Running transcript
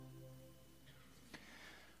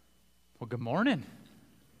Well, good morning.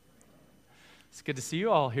 It's good to see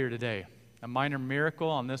you all here today. A minor miracle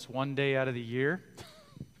on this one day out of the year.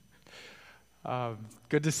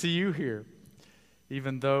 Good to see you here.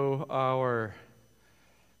 Even though our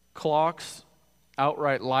clocks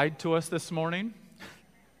outright lied to us this morning,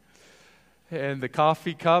 and the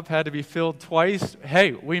coffee cup had to be filled twice,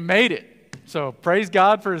 hey, we made it. So praise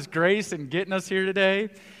God for His grace in getting us here today.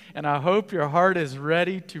 And I hope your heart is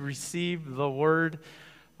ready to receive the Word.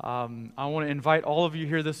 I want to invite all of you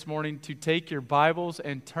here this morning to take your Bibles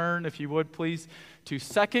and turn, if you would please, to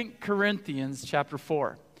 2 Corinthians chapter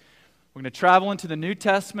 4. We're going to travel into the New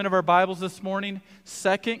Testament of our Bibles this morning,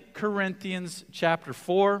 2 Corinthians chapter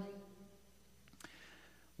 4.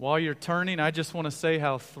 While you're turning, I just want to say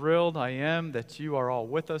how thrilled I am that you are all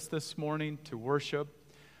with us this morning to worship.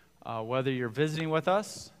 Whether you're visiting with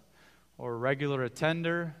us or a regular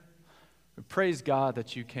attender, we praise God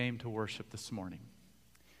that you came to worship this morning.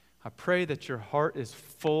 I pray that your heart is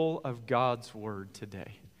full of God's Word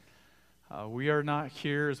today. We are not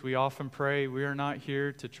here, as we often pray, we are not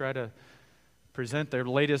here to try to present their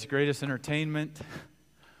latest, greatest entertainment.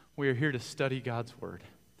 We are here to study God's Word,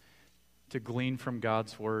 to glean from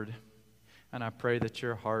God's Word. And I pray that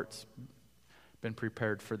your heart's been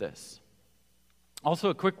prepared for this.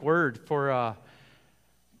 Also, a quick word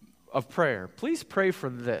of prayer. Please pray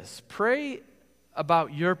for this. Pray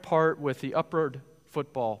about your part with the Upward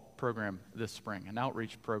football program this spring, an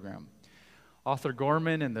outreach program. Arthur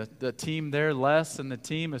Gorman and the team there, Les and the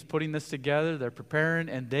team is putting this together. They're preparing,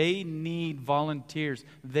 and they need volunteers.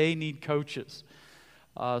 They need coaches.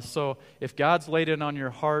 So if God's laid it on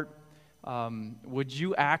your heart, would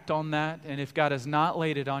you act on that? And if God has not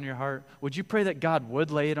laid it on your heart, would you pray that God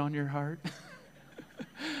would lay it on your heart?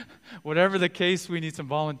 Whatever the case, we need some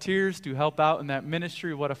volunteers to help out in that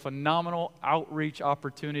ministry. What a phenomenal outreach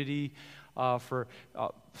opportunity for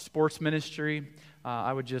sports ministry.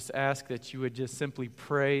 I would just ask that you would just simply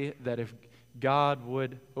pray that if God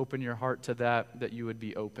would open your heart to that you would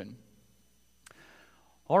be open.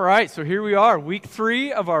 All right, so here we are, week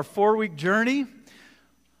 3 of our 4-week journey,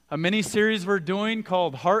 a mini-series we're doing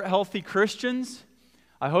called Heart Healthy Christians.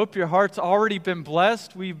 I hope your heart's already been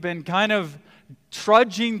blessed. We've been kind of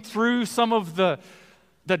trudging through some of the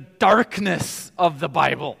darkness of the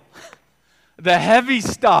Bible, the heavy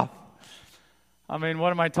stuff. I mean,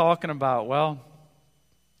 what am I talking about? Well,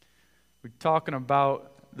 we're talking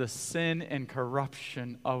about the sin and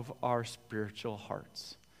corruption of our spiritual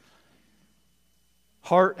hearts.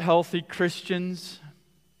 Heart-healthy Christians,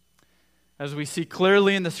 as we see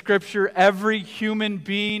clearly in the Scripture, every human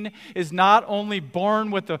being is not only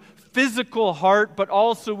born with a physical heart, but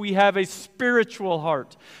also we have a spiritual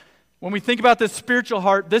heart. When we think about this spiritual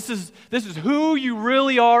heart, this is who you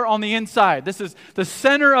really are on the inside. This is the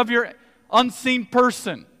center of your unseen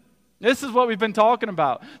person. This is what we've been talking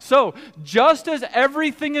about. So, just as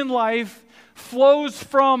everything in life flows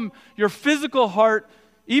from your physical heart,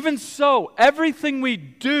 even so, everything we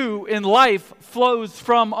do in life flows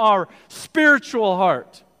from our spiritual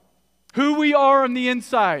heart. Who we are on the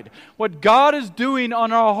inside. What God is doing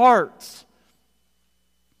on our hearts.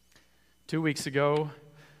 2 weeks ago,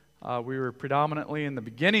 we were predominantly in the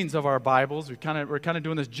beginnings of our Bibles. We're kind of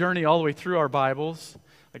doing this journey all the way through our Bibles,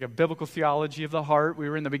 like a biblical theology of the heart. We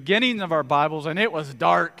were in the beginning of our Bibles, and it was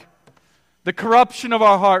dark. The corruption of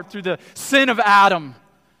our heart through the sin of Adam.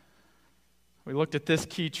 We looked at this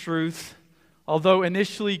key truth. Although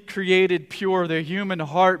initially created pure, the human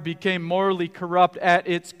heart became morally corrupt at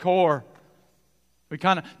its core. We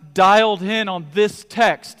kind of dialed in on this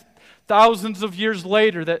text thousands of years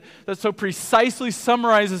later that so precisely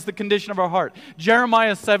summarizes the condition of our heart.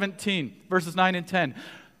 Jeremiah 17, verses 9 and 10.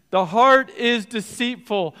 The heart is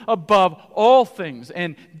deceitful above all things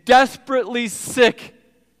and desperately sick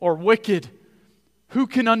or wicked. Who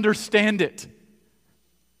can understand it?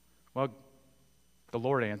 Well, the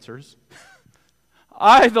Lord answers.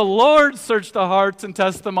 I, the Lord, search the hearts and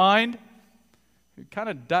test the mind. We kind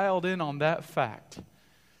of dialed in on that fact.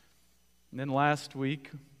 And then last week,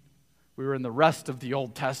 we were in the rest of the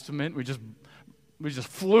Old Testament. We just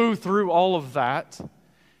flew through all of that.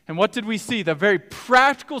 And what did we see? The very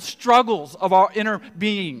practical struggles of our inner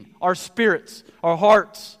being, our spirits, our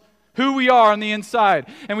hearts, who we are on the inside.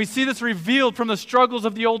 And we see this revealed from the struggles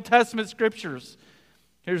of the Old Testament scriptures.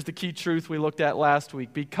 Here's the key truth we looked at last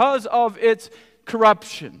week. Because of its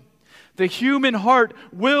corruption, the human heart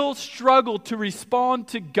will struggle to respond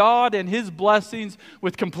to God and His blessings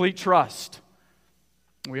with complete trust.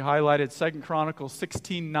 We highlighted 2 Chronicles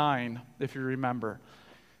 16:9, if you remember.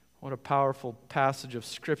 What a powerful passage of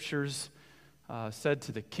scriptures said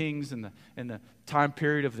to the kings in the time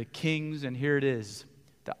period of the kings. And here it is.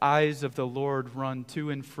 The eyes of the Lord run to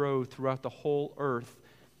and fro throughout the whole earth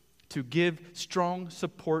to give strong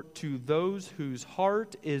support to those whose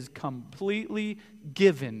heart is completely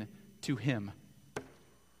given to Him.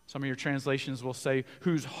 Some of your translations will say,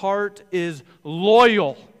 whose heart is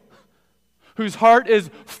loyal, whose heart is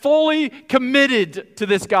fully committed to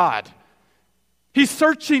this God. He's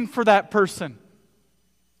searching for that person.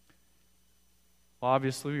 Well,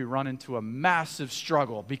 obviously, we run into a massive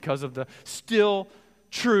struggle because of the still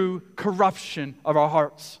true corruption of our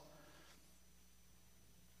hearts.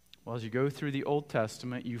 Well, as you go through the Old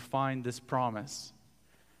Testament, you find this promise.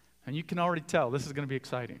 And you can already tell this is going to be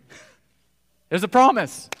exciting. There's a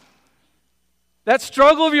promise. That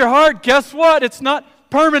struggle of your heart, guess what? It's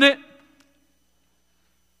not permanent.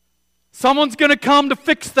 Someone's going to come to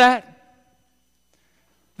fix that.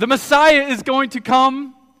 The Messiah is going to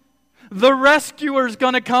come. The rescuer is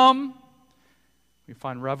going to come. We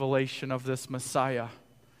find revelation of this Messiah.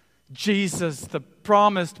 Jesus, the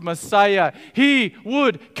promised Messiah, He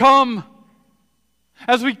would come.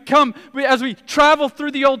 As we travel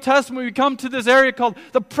through the Old Testament, we come to this area called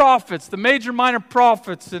the prophets, the major minor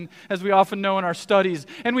prophets, and as we often know in our studies.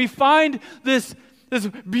 And we find this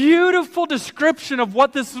beautiful description of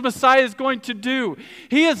what this Messiah is going to do.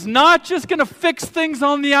 He is not just going to fix things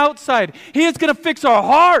on the outside. He is going to fix our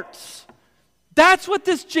hearts. That's what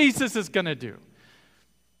this Jesus is going to do.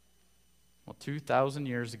 Well, 2,000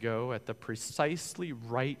 years ago, at the precisely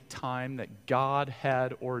right time that God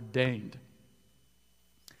had ordained,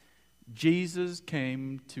 Jesus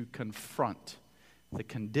came to confront the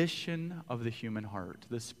condition of the human heart,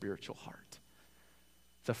 the spiritual heart.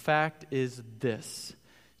 The fact is this: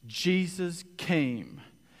 Jesus came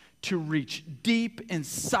to reach deep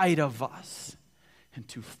inside of us and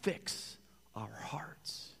to fix our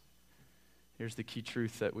hearts. Here's the key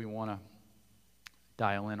truth that we want to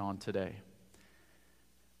dial in on today.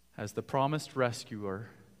 As the promised rescuer,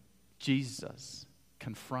 Jesus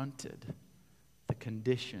confronted the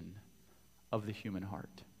condition of the human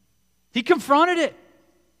heart. He confronted it.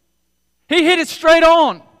 He hit it straight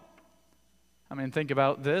on. I mean, think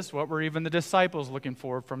about this. What were even the disciples looking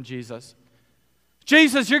for from Jesus?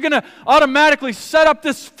 Jesus, you're going to automatically set up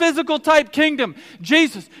this physical type kingdom.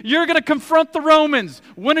 Jesus, you're going to confront the Romans.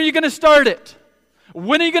 When are you going to start it?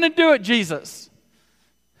 When are you going to do it, Jesus?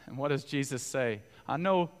 And what does Jesus say? I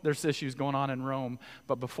know there's issues going on in Rome,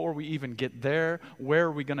 but before we even get there, where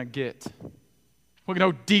are we going to get? We're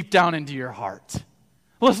going to go deep down into your heart.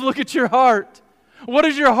 Let's look at your heart. What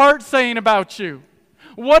is your heart saying about you?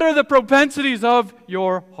 What are the propensities of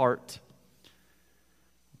your heart?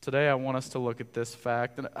 Today I want us to look at this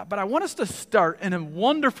fact, but I want us to start in a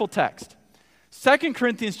wonderful text. 2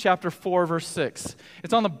 Corinthians chapter 4, verse 6.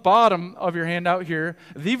 It's on the bottom of your handout here,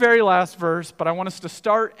 the very last verse, but I want us to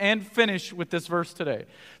start and finish with this verse today.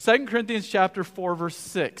 2 Corinthians chapter 4, verse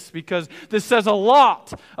 6, because this says a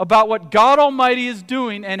lot about what God Almighty is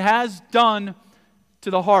doing and has done to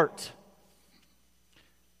the heart.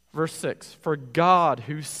 Verse 6, for God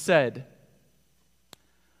who said,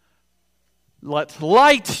 let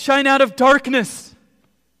light shine out of darkness,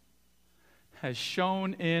 has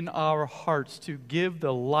shone in our hearts to give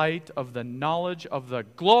the light of the knowledge of the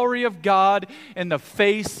glory of God in the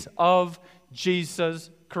face of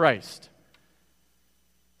Jesus Christ.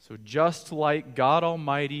 So just like God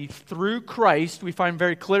Almighty, through Christ, we find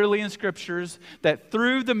very clearly in Scriptures that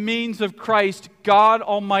through the means of Christ, God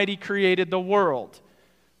Almighty created the world.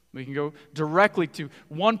 We can go directly to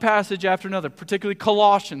one passage after another, particularly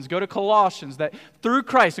Colossians. Go to Colossians, that through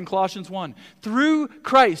Christ, in Colossians 1, through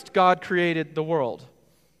Christ, God created the world.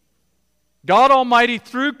 God Almighty,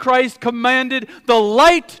 through Christ, commanded the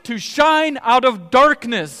light to shine out of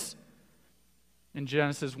darkness in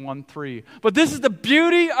Genesis 1:3. But this is the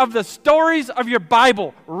beauty of the stories of your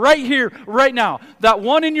Bible, right here, right now. That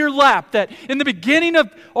one in your lap, that in the beginning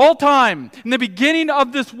of all time, in the beginning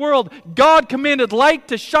of this world, God commanded light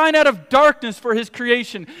to shine out of darkness for His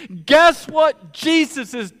creation. Guess what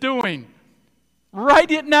Jesus is doing?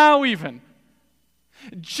 Right now even.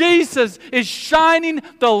 Jesus is shining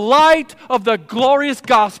the light of the glorious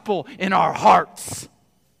gospel in our hearts.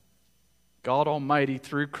 God Almighty,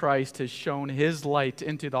 through Christ, has shown His light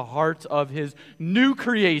into the hearts of His new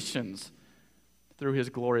creations through His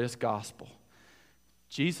glorious gospel.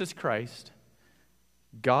 Jesus Christ,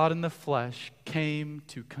 God in the flesh, came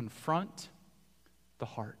to confront the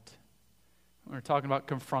heart. When we're talking about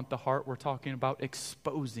confront the heart, we're talking about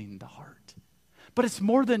exposing the heart. But it's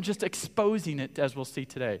more than just exposing it, as we'll see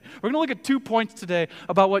today. We're going to look at 2 points today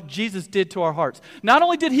about what Jesus did to our hearts. Not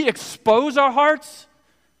only did He expose our hearts,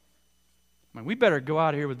 we better go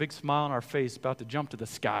out here with a big smile on our face about to jump to the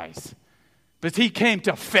skies. But he came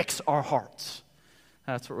to fix our hearts.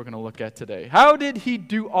 That's what we're going to look at today. How did he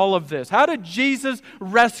do all of this? How did Jesus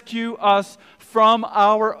rescue us from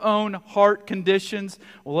our own heart conditions?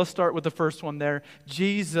 Well, let's start with the first one there.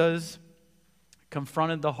 Jesus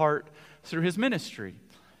confronted the heart through his ministry.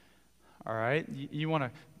 All right? You want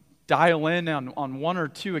to dial in on one or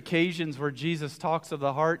two occasions where Jesus talks of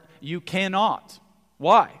the heart? You cannot.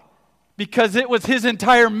 Why? Because it was his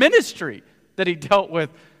entire ministry that he dealt with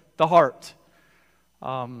the heart.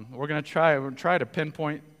 We're going to try to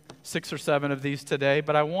pinpoint 6 or 7 of these today,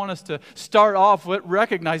 but I want us to start off with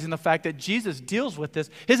recognizing the fact that Jesus deals with this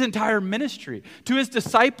his entire ministry. To his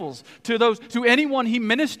disciples, to anyone he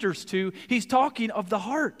ministers to, he's talking of the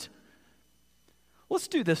heart. Let's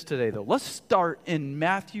do this today, though. Let's start in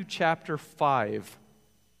Matthew chapter 5.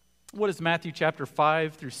 What is Matthew chapter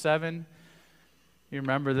 5 through 7? You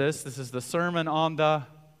remember this? This is the Sermon on the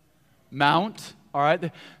Mount. All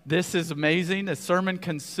right, this is amazing. A sermon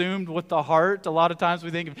consumed with the heart. A lot of times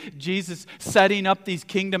we think of Jesus setting up these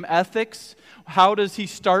kingdom ethics. How does he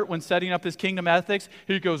start when setting up his kingdom ethics?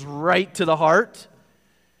 He goes right to the heart.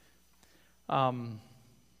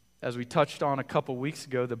 As we touched on a couple weeks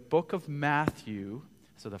ago, the book of Matthew,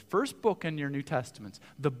 so the first book in your New Testaments,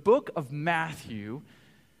 the book of Matthew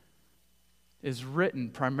is written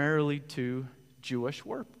primarily to Jewish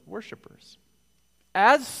worshipers.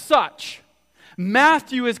 As such,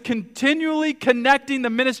 Matthew is continually connecting the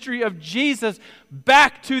ministry of Jesus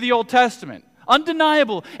back to the Old Testament.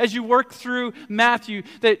 Undeniable as you work through Matthew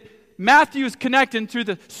that Matthew is connecting through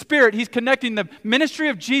the Spirit. He's connecting the ministry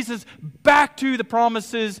of Jesus back to the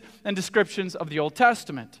promises and descriptions of the Old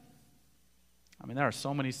Testament. I mean, there are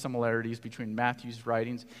so many similarities between Matthew's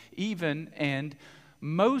writings, even and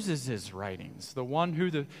Moses' writings, the one who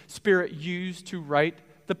the Spirit used to write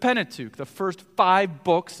the Pentateuch, the first 5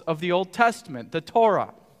 books of the Old Testament, the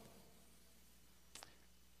Torah.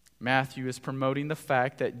 Matthew is promoting the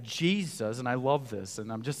fact that Jesus, and I love this,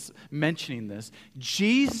 and I'm just mentioning this,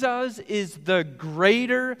 Jesus is the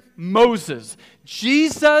greater Moses.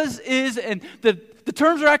 Jesus is, and the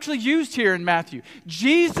terms are actually used here in Matthew.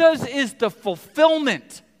 Jesus is the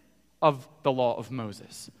fulfillment of the law of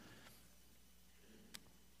Moses.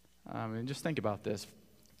 Just think about this.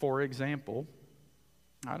 For example,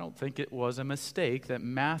 I don't think it was a mistake that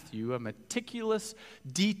Matthew, a meticulous,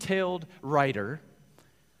 detailed writer,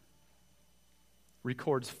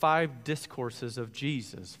 records 5 discourses of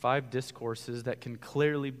Jesus, 5 discourses that can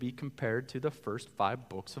clearly be compared to the first 5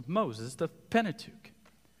 books of Moses, the Pentateuch.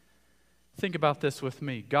 Think about this with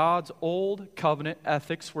me. God's old covenant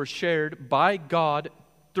ethics were shared by God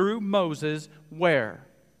through Moses where?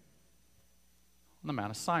 On the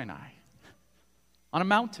Mount of Sinai. On a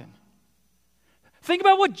mountain. Think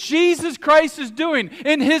about what Jesus Christ is doing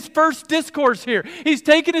in his first discourse here. He's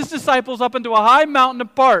taking his disciples up into a high mountain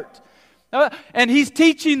apart. And he's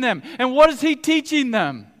teaching them. And what is he teaching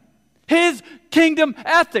them? His kingdom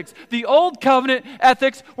ethics. The old covenant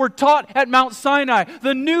ethics were taught at Mount Sinai.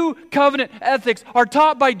 The new covenant ethics are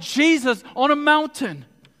taught by Jesus on a mountain.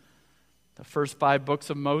 The first 5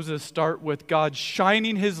 books of Moses start with God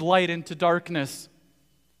shining his light into darkness.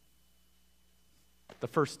 The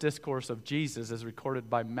first discourse of Jesus, as recorded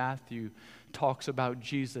by Matthew, talks about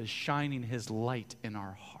Jesus shining his light in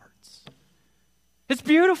our hearts. It's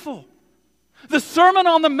beautiful. The Sermon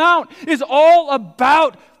on the Mount is all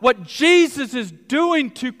about what Jesus is doing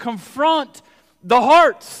to confront the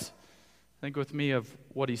hearts. Think with me of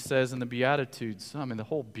what he says in the Beatitudes. The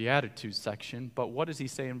whole Beatitudes section. But what does he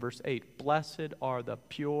say in verse 8? Blessed are the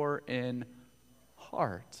pure in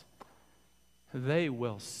heart. They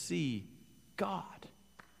will see God.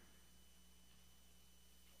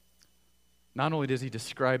 Not only does he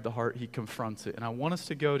describe the heart, he confronts it. And I want us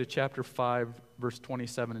to go to chapter 5, verse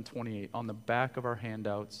 27 and 28. On the back of our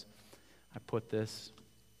handouts, I put this.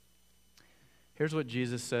 Here's what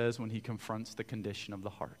Jesus says when he confronts the condition of the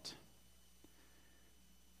heart.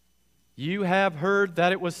 You have heard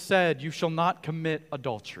that it was said, you shall not commit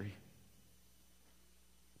adultery.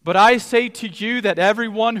 But I say to you that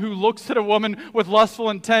everyone who looks at a woman with lustful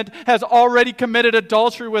intent has already committed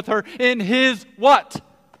adultery with her in his what?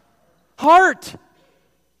 Heart.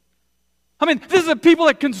 This is a people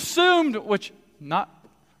that consumed, which not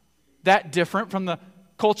that different from the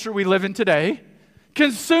culture we live in today,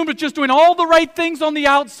 consumed with just doing all the right things on the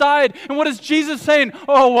outside. And what is Jesus saying?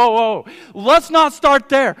 Oh, whoa. Let's not start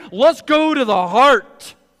there. Let's go to the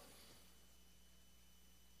heart.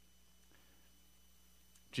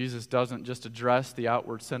 Jesus doesn't just address the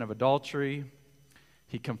outward sin of adultery.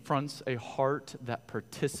 He confronts a heart that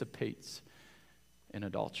participates in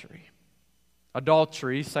adultery.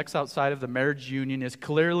 Adultery, sex outside of the marriage union, is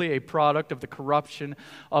clearly a product of the corruption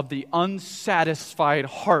of the unsatisfied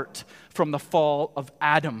heart from the fall of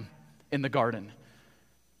Adam in the garden.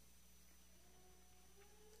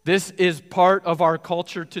 This is part of our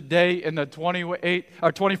culture today in the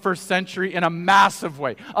 21st century in a massive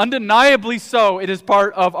way. Undeniably so, it is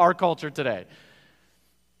part of our culture today.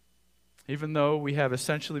 Even though we have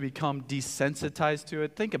essentially become desensitized to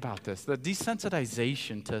it, think about this. The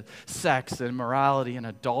desensitization to sex and immorality and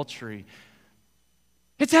adultery,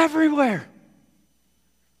 it's everywhere.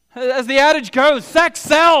 As the adage goes, sex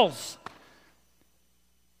sells.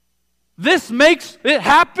 This makes it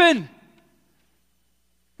happen.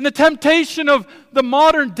 And the temptation of the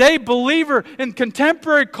modern day believer in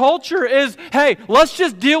contemporary culture is, hey, let's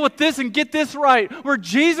just deal with this and get this right. Where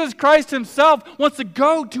Jesus Christ himself wants to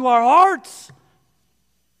go to our hearts.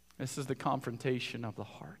 This is the confrontation of the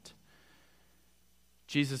heart.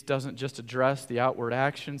 Jesus doesn't just address the outward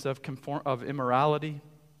actions of immorality.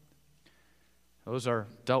 Those are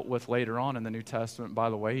dealt with later on in the New Testament. By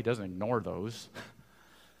the way, he doesn't ignore those.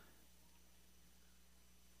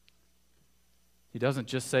 He doesn't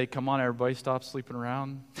just say, come on, everybody, stop sleeping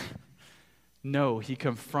around. No, he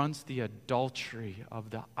confronts the adultery of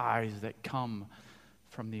the eyes that come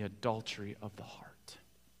from the adultery of the heart.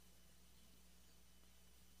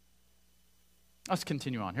 Let's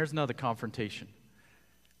continue on. Here's another confrontation.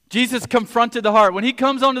 Jesus confronted the heart. When he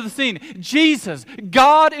comes onto the scene, Jesus,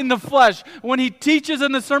 God in the flesh, when he teaches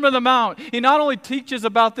in the Sermon on the Mount, he not only teaches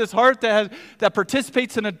about this heart that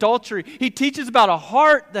participates in adultery, he teaches about a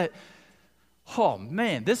heart that, oh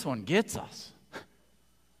man, this one gets us.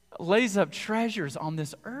 Lays up treasures on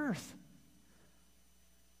this earth.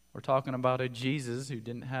 We're talking about a Jesus who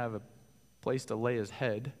didn't have a place to lay his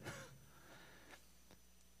head.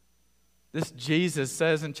 This Jesus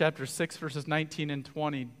says in chapter 6, verses 19 and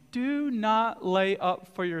 20, do not lay up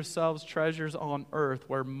for yourselves treasures on earth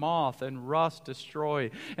where moth and rust destroy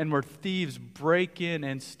and where thieves break in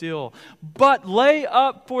and steal. But lay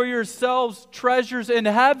up for yourselves treasures in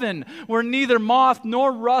heaven where neither moth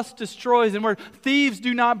nor rust destroys and where thieves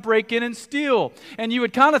do not break in and steal. And you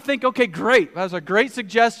would kind of think, okay, great. That's a great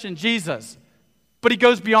suggestion, Jesus. But he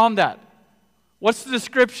goes beyond that. What's the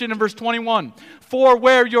description in verse 21? For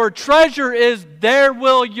where your treasure is, there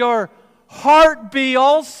will your heart be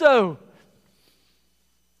also.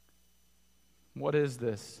 What is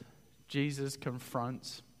this? Jesus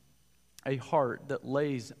confronts a heart that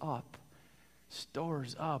lays up,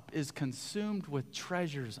 stores up, is consumed with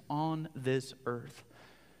treasures on this earth.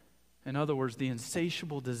 In other words, the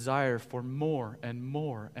insatiable desire for more and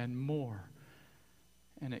more and more.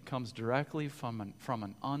 And it comes directly from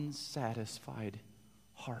an unsatisfied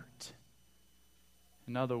heart.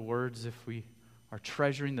 In other words, if we are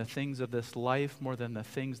treasuring the things of this life more than the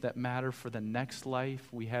things that matter for the next life,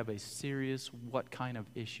 we have a serious what kind of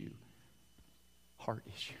issue? Heart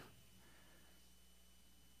issue.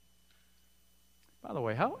 By the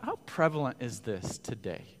way, how prevalent is this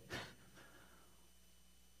today?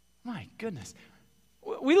 My goodness.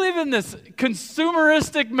 We live in this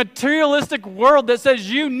consumeristic, materialistic world that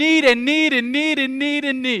says you need and need and need and need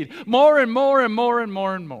and need. More and more and more and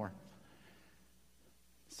more and more.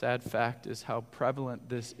 Sad fact is how prevalent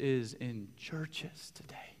this is in churches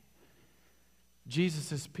today.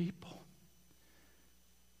 Jesus' people.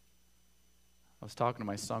 I was talking to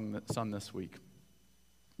my son this week,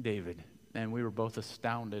 David, and we were both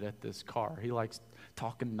astounded at this car. He likes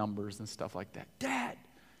talking numbers and stuff like that. Dad!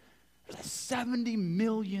 A $70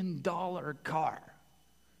 million car.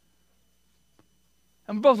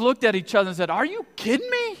 And we both looked at each other and said, are you kidding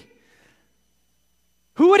me?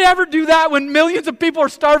 Who would ever do that when millions of people are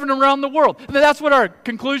starving around the world? And that's what our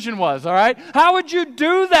conclusion was, all right? How would you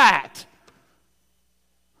do that?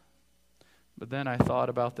 But then I thought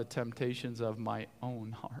about the temptations of my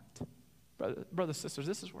own heart. Brothers, sisters,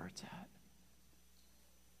 this is where it's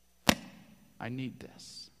at. I need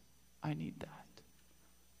this. I need that.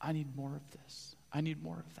 I need more of this. I need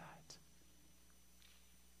more of that.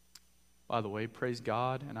 By the way, praise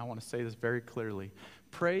God, and I want to say this very clearly.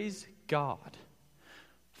 Praise God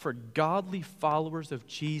for godly followers of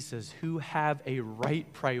Jesus who have a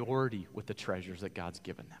right priority with the treasures that God's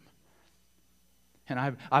given them.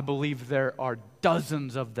 And I believe there are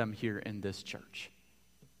dozens of them here in this church.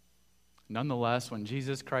 Nonetheless, when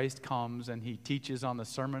Jesus Christ comes and he teaches on the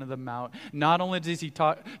Sermon on the Mount, not only does he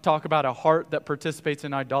talk about a heart that participates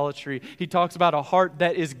in idolatry, he talks about a heart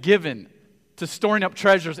that is given to storing up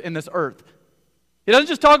treasures in this earth. He doesn't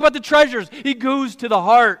just talk about the treasures, he goes to the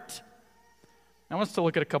heart. I want us to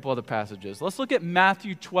look at a couple other passages. Let's look at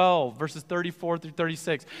Matthew 12, verses 34 through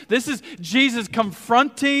 36. This is Jesus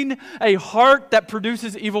confronting a heart that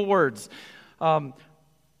produces evil words.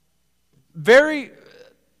 Very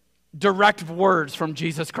direct words from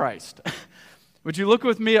Jesus Christ. Would you look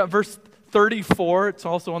with me at verse 34? It's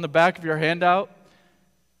also on the back of your handout.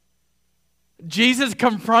 Jesus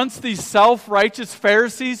confronts these self-righteous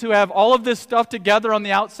Pharisees who have all of this stuff together on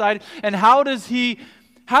the outside. And how does he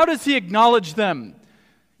acknowledge them?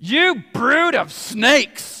 You brood of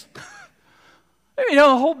snakes. You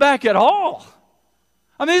don't hold back at all.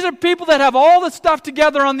 I mean, these are people that have all the stuff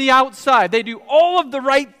together on the outside. They do all of the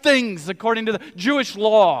right things according to the Jewish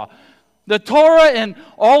law, the Torah, and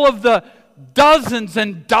all of the dozens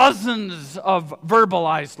and dozens of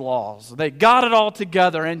verbalized laws. They got it all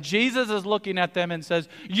together. And Jesus is looking at them and says,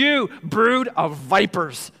 you brood of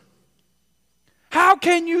vipers. How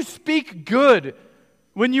can you speak good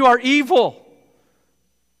when you are evil?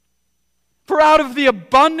 For out of the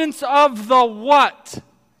abundance of the what?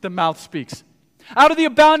 The mouth speaks. Out of the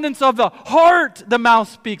abundance of the heart, the mouth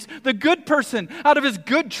speaks. The good person, out of his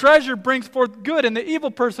good treasure, brings forth good. And the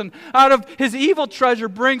evil person, out of his evil treasure,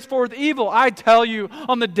 brings forth evil. I tell you,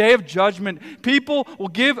 on the day of judgment, people will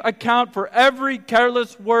give account for every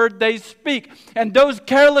careless word they speak. And those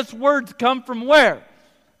careless words come from where?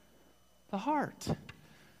 The heart.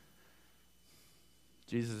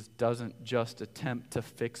 Jesus doesn't just attempt to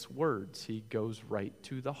fix words. He goes right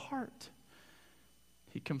to the heart.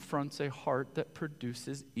 He confronts a heart that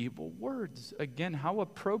produces evil words. Again, how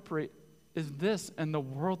appropriate is this in the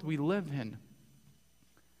world we live in?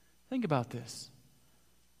 Think about this.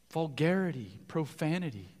 Vulgarity,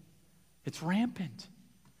 profanity, it's rampant.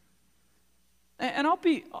 And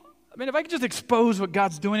if I could just expose what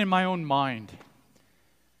God's doing in my own mind.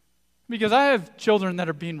 Because I have children that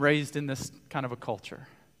are being raised in this kind of a culture.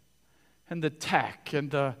 And the tech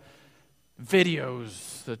and the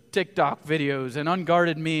videos, the TikTok videos and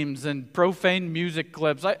unguarded memes and profane music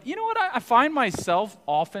clips. You know what I find myself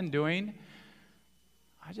often doing?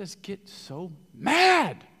 I just get so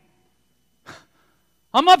mad.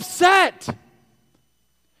 I'm upset.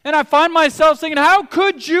 And I find myself thinking, how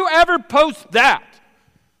could you ever post that?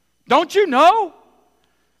 Don't you know?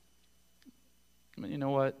 You know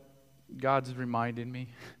what? God's reminding me.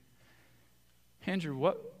 Andrew,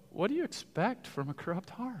 what do you expect from a corrupt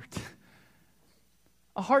heart?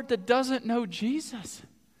 A heart that doesn't know Jesus.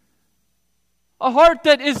 A heart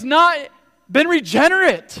that is not been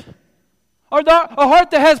regenerate. Or a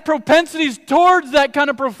heart that has propensities towards that kind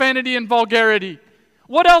of profanity and vulgarity.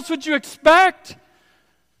 What else would you expect?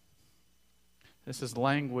 This is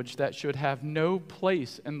language that should have no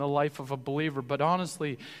place in the life of a believer, but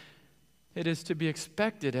honestly, it is to be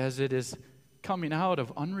expected as it is coming out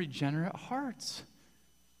of unregenerate hearts.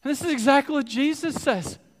 And this is exactly what Jesus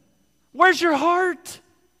says. Where's your heart?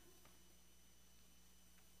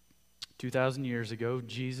 2,000 years ago,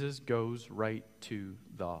 Jesus goes right to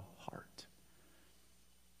the heart.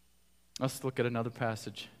 Let's look at another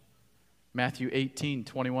passage. Matthew 18,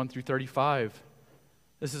 21 through 35.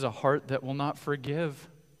 This is a heart that will not forgive.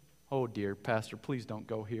 Oh dear, Pastor, please don't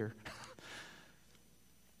go here.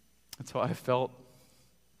 That's how I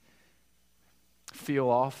feel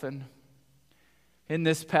often. In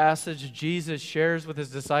this passage, Jesus shares with his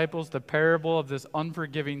disciples the parable of this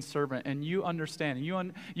unforgiving servant. And you understand,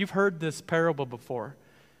 you've heard this parable before.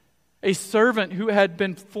 A servant who had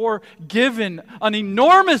been forgiven an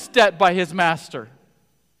enormous debt by his master.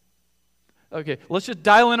 Okay, let's just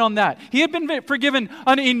dial in on that. He had been forgiven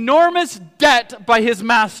an enormous debt by his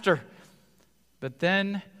master. But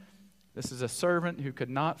then, this is a servant who could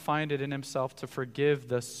not find it in himself to forgive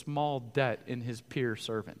the small debt in his peer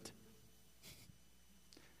servant.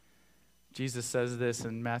 Jesus says this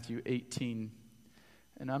in Matthew 18,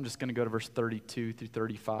 and I'm just going to go to verse 32 through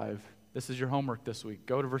 35. This is your homework this week.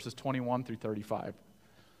 Go to verses 21 through 35.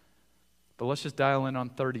 But let's just dial in on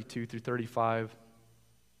 32 through 35.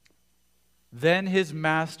 Then his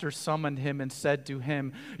master summoned him and said to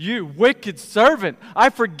him, "You wicked servant,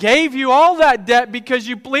 I forgave you all that debt because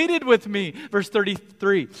you pleaded with me." Verse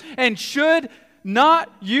 33. "And should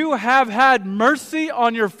not you have had mercy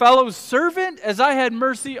on your fellow servant as I had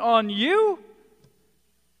mercy on you?"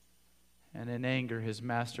 And in anger his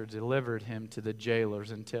master delivered him to the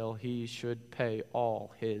jailers until he should pay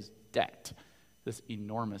all his debt, this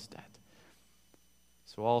enormous debt.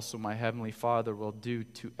 So also my heavenly Father will do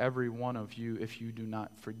to every one of you if you do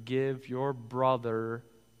not forgive your brother.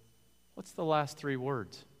 What's the last three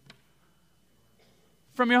words?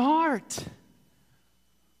 From your heart.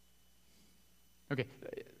 Okay,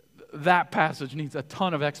 that passage needs a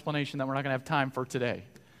ton of explanation that we're not going to have time for today.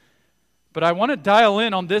 But I want to dial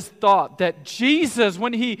in on this thought that Jesus,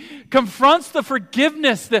 when he confronts the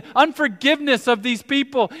forgiveness, the unforgiveness of these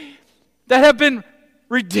people that have been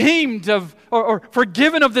redeemed of or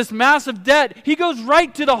forgiven of this massive debt, he goes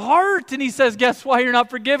right to the heart and he says, guess why you're not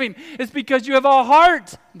forgiving? It's because you have a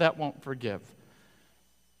heart that won't forgive.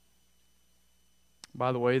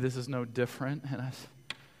 By the way, this is no different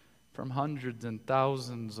from hundreds and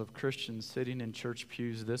thousands of Christians sitting in church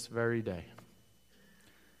pews this very day.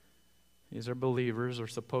 These are believers or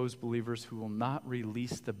supposed believers who will not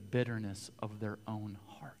release the bitterness of their own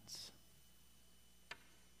hearts.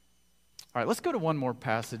 All right, let's go to one more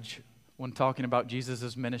passage when talking about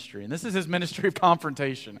Jesus' ministry. And this is his ministry of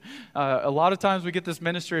confrontation. A lot of times we get this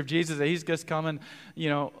ministry of Jesus that he's just coming,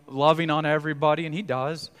 loving on everybody, and he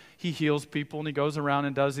does. He heals people, and he goes around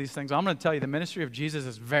and does these things. I'm going to tell you, the ministry of Jesus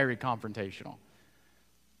is very confrontational.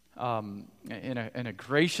 In a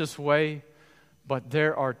gracious way, but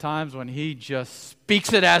there are times when he just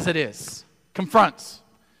speaks it as it is, confronts.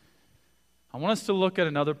 I want us to look at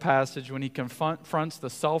another passage when he confronts the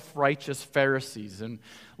self-righteous Pharisees. And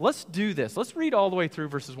let's do this. Let's read all the way through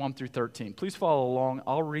verses 1 through 13. Please follow along.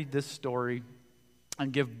 I'll read this story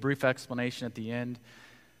and give a brief explanation at the end.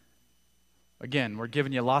 Again, we're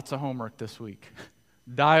giving you lots of homework this week.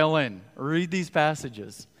 Dial in. Read these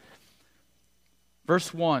passages.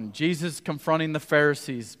 Verse 1, Jesus confronting the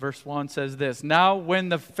Pharisees. Verse 1 says this, "Now when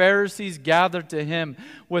the Pharisees gathered to him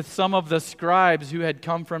with some of the scribes who had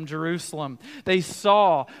come from Jerusalem, they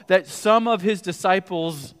saw that some of his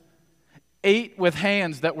disciples ate with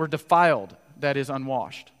hands that were defiled," that is,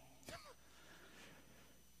 unwashed.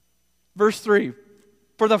 Verse 3,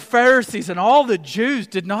 "For the Pharisees and all the Jews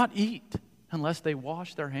did not eat unless they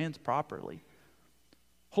washed their hands properly,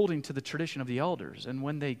 holding to the tradition of the elders. And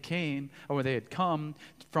when they had come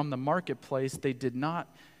from the marketplace, they did not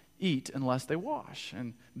eat unless they wash.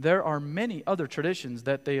 And there are many other traditions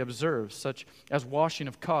that they observe, such as washing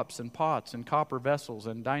of cups and pots and copper vessels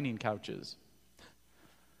and dining couches."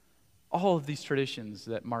 All of these traditions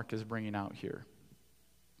that Mark is bringing out here.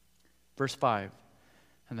 Verse 5,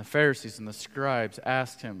 "And the Pharisees and the scribes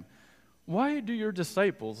asked him, 'Why do your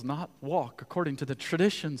disciples not walk according to the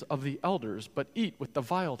traditions of the elders, but eat with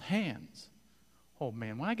defiled hands?'" Oh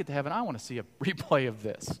man, when I get to heaven, I want to see a replay of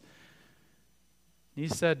this. He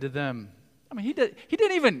said to them, he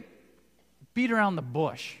didn't even beat around the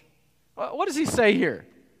bush. What does he say here?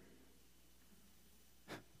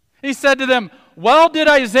 He said to them, "Well did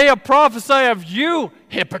Isaiah prophesy of you,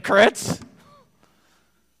 hypocrites."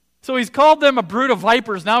 So he's called them a brood of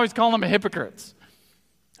vipers, now he's calling them hypocrites.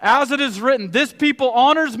 "As it is written, this people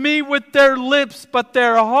honors me with their lips, but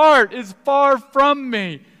their heart is far from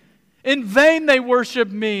me. In vain they worship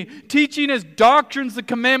me, teaching as doctrines the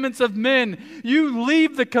commandments of men. You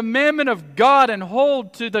leave the commandment of God and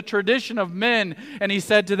hold to the tradition of men." And he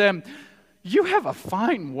said to them, "You have a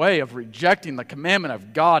fine way of rejecting the commandment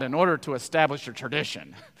of God in order to establish your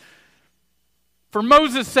tradition. For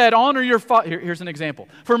Moses said, honor your father." Here's an example.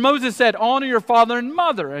 "For Moses said, honor your father and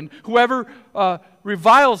mother, and whoever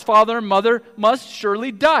reviles father and mother must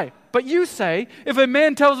surely die. But you say, if a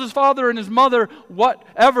man tells his father and his mother,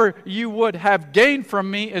 whatever you would have gained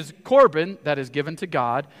from me is Corban," that is given to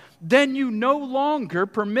God, "then you no longer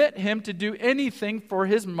permit him to do anything for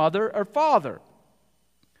his mother or father."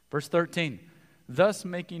 Verse 13, "Thus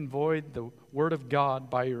making void the word of God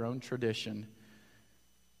by your own tradition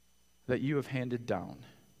that you have handed down,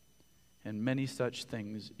 and many such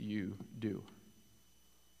things you do."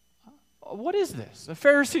 What is this? The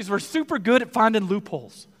Pharisees were super good at finding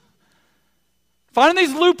loopholes. Finding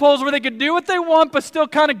these loopholes where they could do what they want but still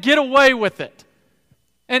kind of get away with it.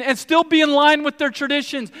 And still be in line with their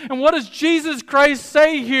traditions. And what does Jesus Christ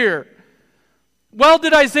say here? "Well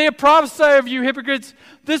did Isaiah prophesy of you, hypocrites.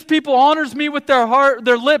 This people honors me with their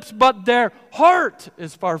lips, but their heart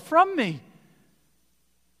is far from me."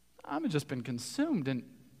 I've just been consumed and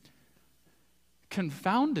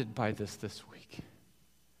confounded by this week.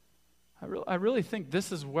 I really think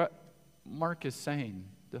this is what Mark is saying.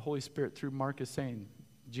 The Holy Spirit through Mark is saying,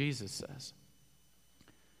 Jesus says.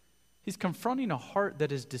 He's confronting a heart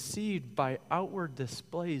that is deceived by outward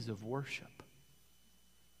displays of worship.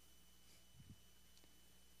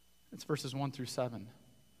 It's verses 1 through 7.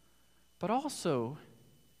 But also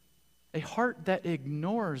a heart that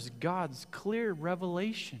ignores God's clear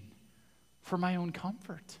revelation for my own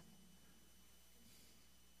comfort.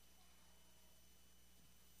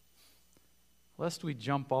 Lest we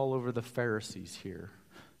jump all over the Pharisees here.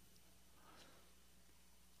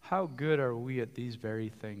 How good are we at these very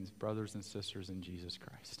things, brothers and sisters in Jesus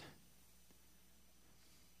Christ?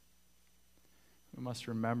 we must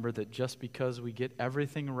remember that just because we get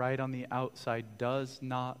everything right on the outside does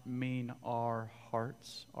not mean our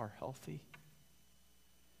hearts are healthy.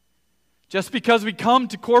 Just because we come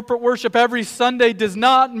to corporate worship every Sunday does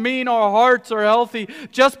not mean our hearts are healthy.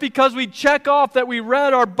 Just because we check off that we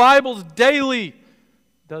read our Bibles daily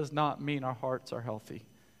does not mean our hearts are healthy.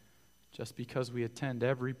 Just because we attend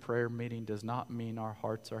every prayer meeting does not mean our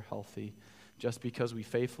hearts are healthy. Just because we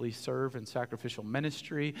faithfully serve in sacrificial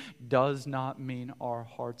ministry does not mean our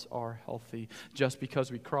hearts are healthy. Just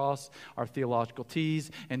because we cross our theological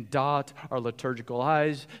T's and dot our liturgical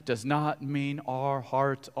I's does not mean our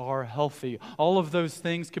hearts are healthy. All of those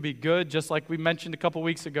things could be good, just like we mentioned a couple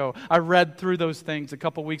weeks ago. I read through those things a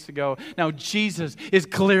couple weeks ago. Now, Jesus is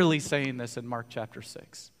clearly saying this in Mark chapter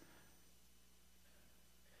 6.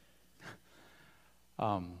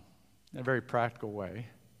 In a very practical way.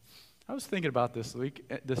 I was thinking about this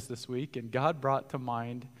week, and God brought to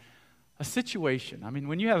mind a situation. I mean,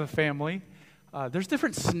 when you have a family, there's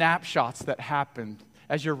different snapshots that happen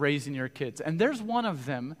as you're raising your kids. And there's one of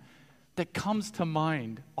them that comes to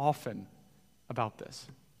mind often about this.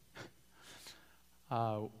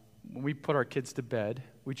 When we put our kids to bed,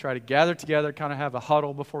 we try to gather together, kind of have a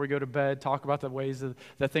huddle before we go to bed, talk about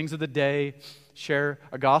the things of the day, share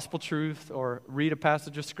a gospel truth, or read a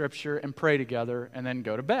passage of Scripture and pray together, and then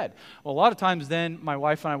go to bed. Well, a lot of times then, my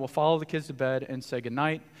wife and I will follow the kids to bed and say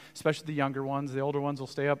goodnight, especially the younger ones. The older ones will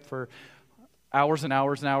stay up for hours and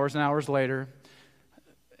hours and hours and hours later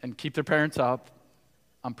and keep their parents up.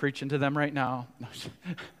 I'm preaching to them right now.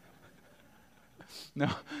 No.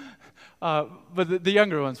 But the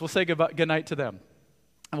younger ones, we'll say goodnight to them.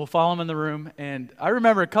 And we'll follow them in the room. And I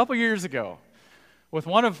remember a couple years ago, with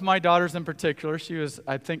one of my daughters in particular, she was,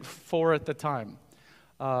 I think, 4 at the time.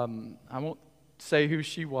 I won't say who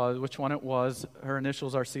she was, which one it was. Her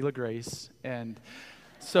initials are Selah Grace. And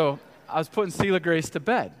so I was putting Selah Grace to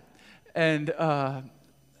bed. And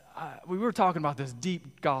we were talking about this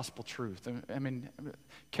deep gospel truth. I mean,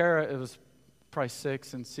 Kara, it was probably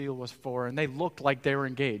 6, and Seal was 4, and they looked like they were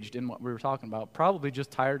engaged in what we were talking about, probably just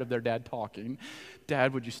tired of their dad talking.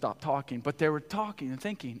 Dad, would you stop talking? But they were talking and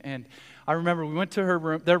thinking, and I remember we went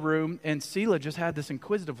to their room, and Selah just had this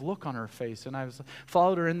inquisitive look on her face, and I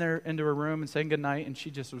followed her into her room and saying goodnight, and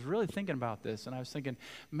she just was really thinking about this, and I was thinking,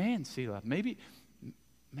 man, Selah, maybe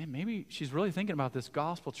she's really thinking about this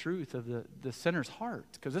gospel truth of the sinner's heart,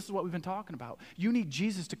 because this is what we've been talking about. You need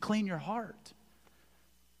Jesus to clean your heart.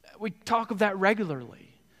 We talk of that regularly.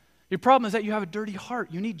 Your problem is that you have a dirty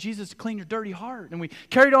heart. You need Jesus to clean your dirty heart. And we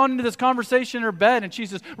carried on into this conversation in her bed, and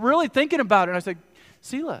she's just really thinking about it. And I said,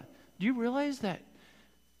 Selah, do you realize that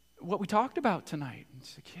what we talked about tonight? And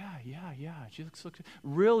she's like, yeah. She looks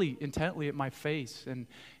really intently at my face,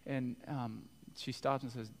 and she stops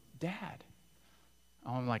and says, Dad.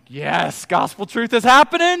 I'm like, yes, gospel truth is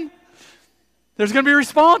happening. There's going to be a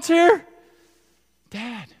response here.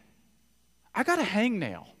 Dad, I got a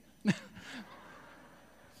hangnail.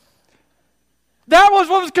 That was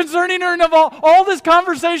what was concerning her, and of all this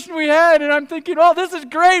conversation we had, and I'm thinking, oh, this is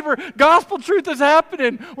great. Gospel truth is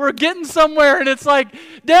happening. We're getting somewhere, and it's like,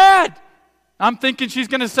 Dad. I'm thinking she's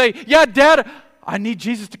going to say, yeah, Dad, I need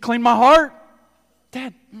Jesus to clean my heart.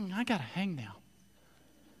 Dad, I got a hangnail.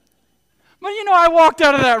 But I walked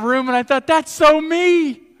out of that room, and I thought, that's so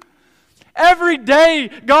me. Every day,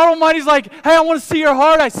 God Almighty's like, hey, I want to see your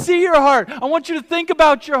heart. I see your heart. I want you to think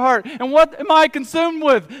about your heart. And what am I consumed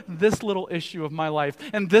with? This little issue of my life,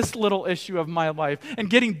 and this little issue of my life, and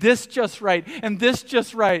getting this just right, and this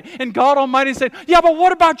just right. And God Almighty said, yeah, but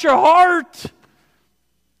what about your heart?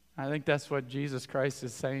 I think that's what Jesus Christ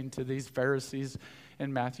is saying to these Pharisees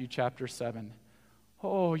in Matthew chapter 7.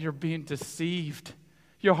 Oh, you're being deceived.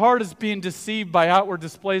 Your heart is being deceived by outward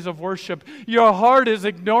displays of worship. Your heart is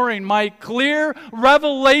ignoring my clear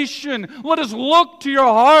revelation. Let us look to your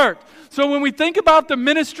heart. So when we think about the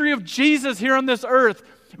ministry of Jesus here on this earth,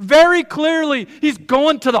 very clearly, he's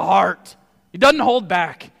going to the heart. He doesn't hold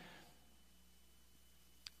back.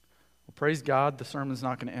 Well, praise God, the sermon's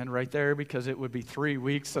not going to end right there, because it would be 3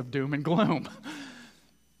 weeks of doom and gloom.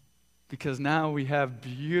 Because now we have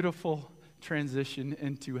beautiful transition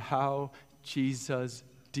into how Jesus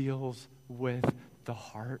deals with the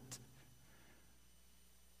heart.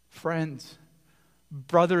 Friends,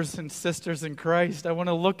 brothers and sisters in Christ, I want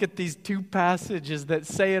to look at these 2 passages that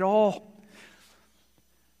say it all.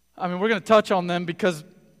 I mean, we're going to touch on them because,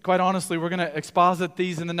 quite honestly, we're going to exposit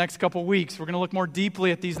these in the next couple weeks. We're going to look more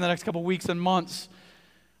deeply at these in the next couple weeks and months.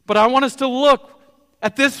 But I want us to look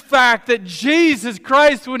at this fact that Jesus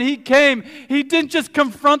Christ, when he came, he didn't just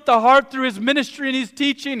confront the heart through his ministry and his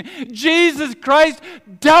teaching. Jesus Christ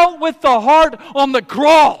dealt with the heart on the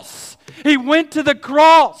cross. He went to the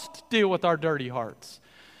cross to deal with our dirty hearts.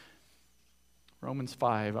 Romans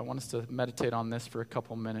 5, I want us to meditate on this for a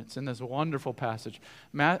couple minutes in this wonderful passage.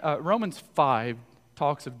 Romans 5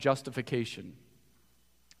 talks of justification.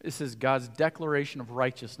 This is God's declaration of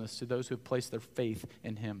righteousness to those who have placed their faith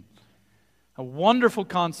in Him. A wonderful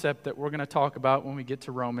concept that we're going to talk about when we get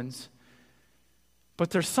to Romans. But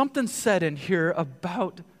there's something said in here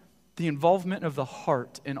about the involvement of the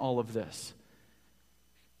heart in all of this.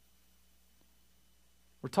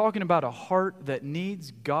 We're talking about a heart that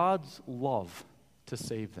needs God's love to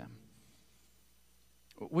save them.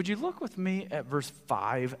 Would you look with me at verse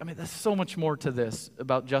 5? I mean, there's so much more to this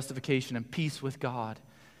about justification and peace with God.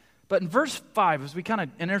 But in verse 5, as we kind of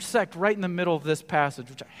intersect right in the middle of this passage,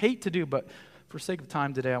 which I hate to do, but for sake of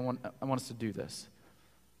time today, I want us to do this.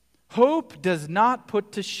 Hope does not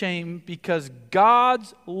put to shame because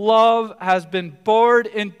God's love has been poured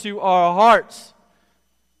into our hearts.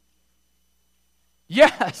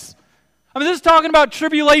 Yes. I mean, this is talking about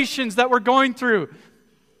tribulations that we're going through.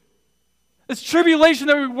 This tribulation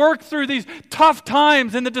that we work through, these tough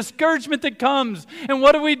times and the discouragement that comes. And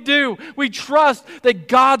what do? We trust that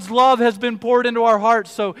God's love has been poured into our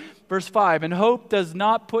hearts. So, verse 5, and hope does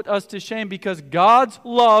not put us to shame because God's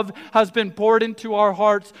love has been poured into our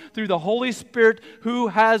hearts through the Holy Spirit who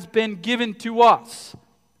has been given to us.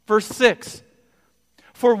 Verse 6,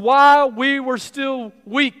 for while we were still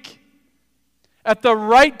weak, at the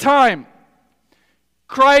right time,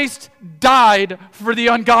 Christ died for the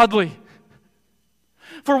ungodly.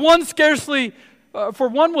 For one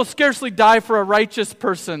will scarcely die for a righteous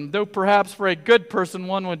person, though perhaps for a good person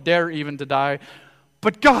one would dare even to die.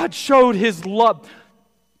 But God showed His love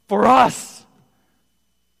for us.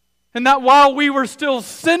 And that while we were still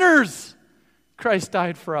sinners, Christ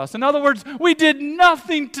died for us. In other words, we did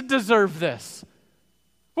nothing to deserve this.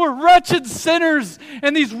 We're wretched sinners,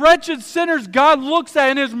 and these wretched sinners God looks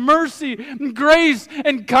at in His mercy and grace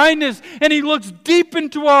and kindness, and He looks deep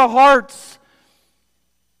into our hearts.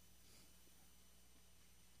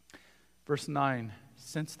 Verse 9,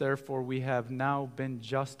 since therefore we have now been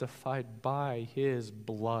justified by His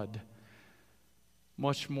blood,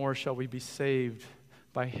 much more shall we be saved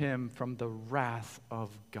by Him from the wrath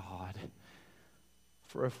of God.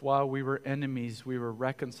 For if while we were enemies, we were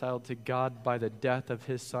reconciled to God by the death of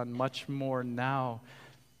His Son, much more now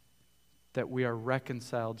that we are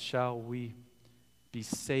reconciled, shall we be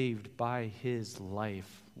saved by His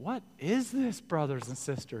life. What is this, brothers and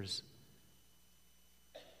sisters?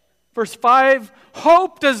 Verse 5,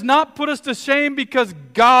 hope does not put us to shame because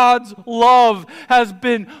God's love has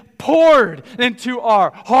been poured into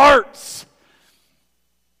our hearts.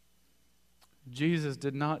 Jesus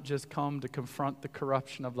did not just come to confront the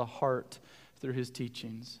corruption of the heart through His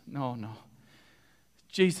teachings. No.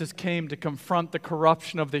 Jesus came to confront the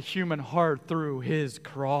corruption of the human heart through His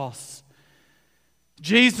cross.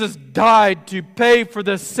 Jesus died to pay for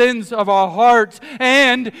the sins of our hearts,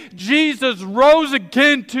 and Jesus rose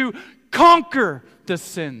again to conquer the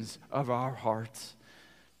sins of our hearts.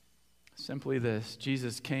 Simply this,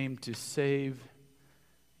 Jesus came to save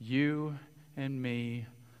you and me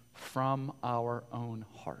from our own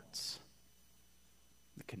hearts,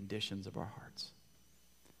 the conditions of our hearts.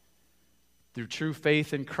 Through true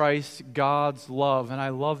faith in Christ, God's love, and I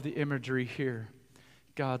love the imagery here,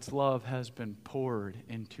 God's love has been poured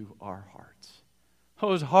into our hearts.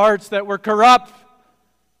 Those hearts that were corrupt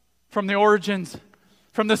from the origins,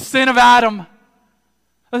 from the sin of Adam.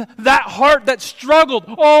 That heart that struggled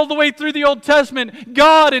all the way through the Old Testament,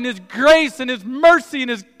 God in His grace and His mercy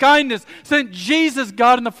and His kindness sent Jesus,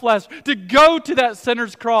 God in the flesh, to go to that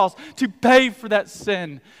sinner's cross, to pay for that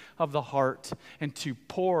sin of the heart, and to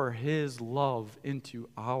pour His love into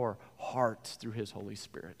our hearts through His Holy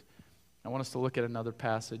Spirit. I want us to look at another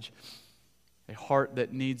passage. A heart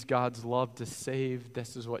that needs God's love to save.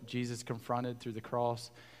 This is what Jesus confronted through the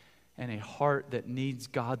cross. And a heart that needs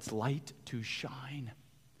God's light to shine.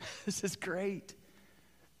 This is great.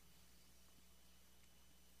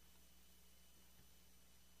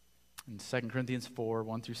 In 2 Corinthians 4,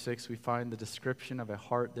 1-6, we find the description of a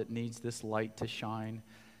heart that needs this light to shine.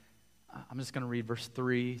 I'm just going to read verse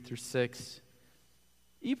 3-6.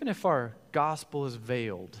 Even if our gospel is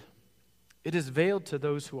veiled, it is veiled to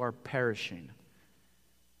those who are perishing.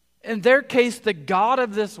 In their case, the God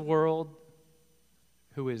of this world,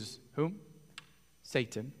 who is whom?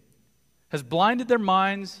 Satan, has blinded their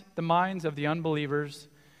minds, the minds of the unbelievers,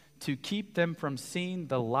 to keep them from seeing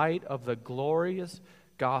the light of the glorious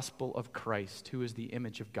gospel of Christ, who is the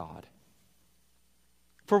image of God.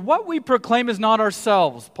 For what we proclaim is not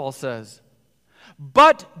ourselves, Paul says,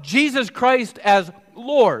 but Jesus Christ as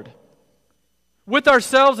Lord, with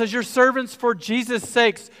ourselves as your servants for Jesus'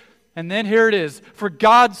 sakes. And then here it is. For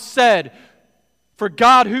God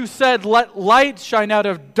who said, let light shine out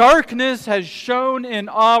of darkness, has shone in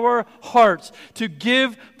our hearts to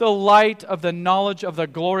give the light of the knowledge of the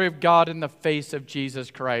glory of God in the face of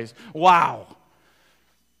Jesus Christ. Wow.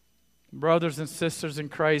 Brothers and sisters in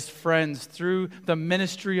Christ, friends, through the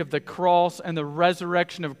ministry of the cross and the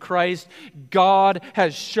resurrection of Christ, God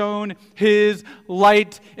has shown His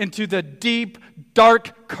light into the deep,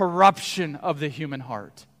 dark corruption of the human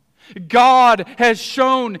heart. God has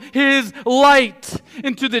shown His light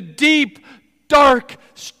into the deep, dark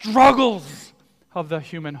struggles of the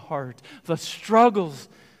human heart, the struggles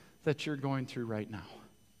that you're going through right now.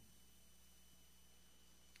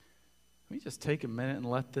 Let me just take a minute and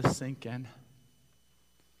let this sink in.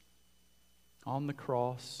 On the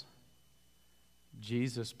cross,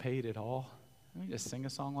 Jesus paid it all. Let me just sing a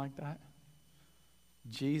song like that.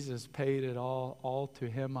 Jesus paid it all to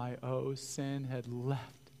Him I owe. Sin had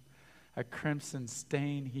left a crimson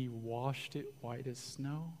stain. He washed it white as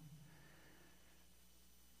snow.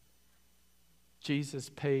 Jesus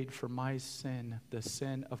paid for my sin, the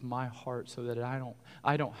sin of my heart, so that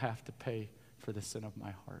I don't have to pay for the sin of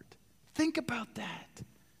my heart. Think about that.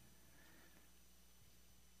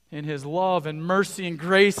 In His love and mercy and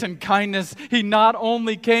grace and kindness, He not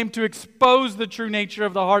only came to expose the true nature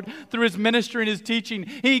of the heart through His ministry and His teaching,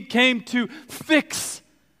 He came to fix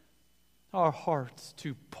our hearts,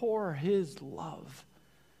 to pour His love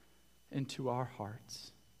into our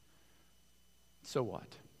hearts. So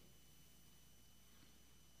what?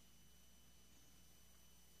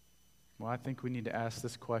 Well, I think we need to ask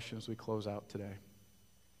this question as we close out today.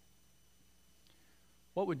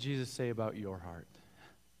 What would Jesus say about your heart?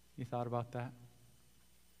 You thought about that?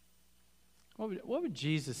 What would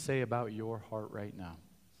Jesus say about your heart right now?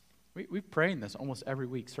 We pray in this almost every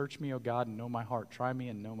week. Search me, O God, and know my heart. Try me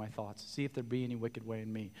and know my thoughts. See if there be any wicked way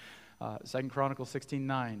in me. 2 Chronicles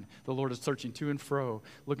 16:9, the Lord is searching to and fro,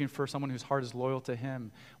 looking for someone whose heart is loyal to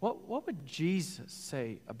Him. What would Jesus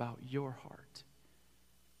say about your heart?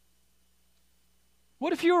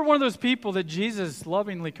 What if you were one of those people that Jesus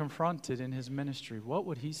lovingly confronted in His ministry? What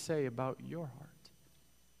would He say about your heart?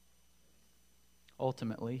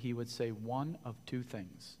 Ultimately, He would say one of two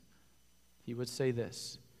things. He would say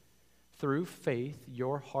this: through faith,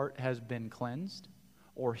 your heart has been cleansed.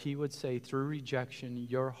 Or He would say, through rejection,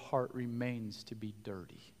 your heart remains to be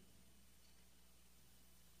dirty.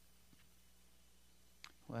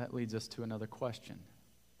 Well, that leads us to another question.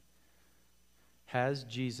 Has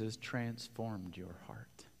Jesus transformed your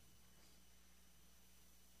heart?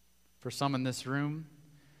 For some in this room,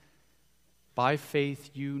 by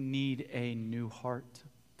faith, you need a new heart.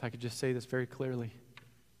 If I could just say this very clearly.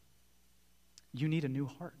 You need a new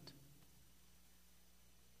heart.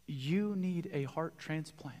 You need a heart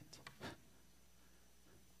transplant.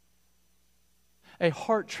 A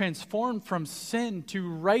heart transformed from sin to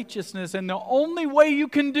righteousness. And the only way you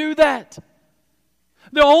can do that,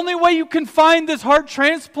 the only way you can find this heart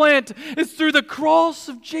transplant is through the cross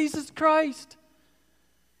of Jesus Christ.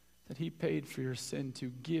 That He paid for your sin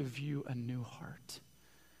to give you a new heart.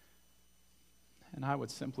 And I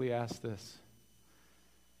would simply ask this: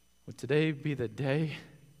 would today be the day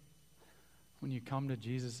when you come to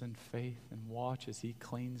Jesus in faith and watch as He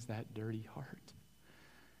cleans that dirty heart?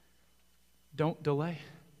 Don't delay.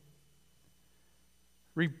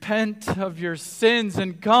 Repent of your sins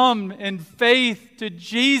and come in faith to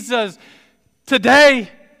Jesus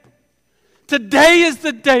today. Today is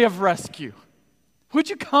the day of rescue. Would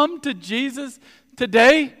you come to Jesus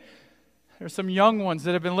today? There's some young ones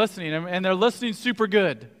that have been listening, and they're listening super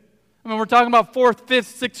good. I mean, we're talking about 4th,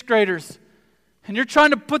 5th, 6th graders. And you're trying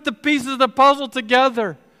to put the pieces of the puzzle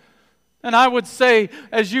together. And I would say,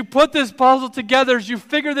 as you put this puzzle together, as you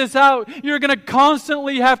figure this out, you're going to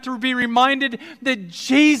constantly have to be reminded that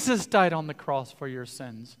Jesus died on the cross for your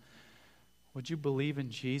sins. Would you believe in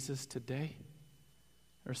Jesus today?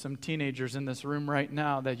 There are some teenagers in this room right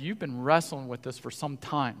now that you've been wrestling with this for some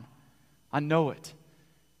time. I know it.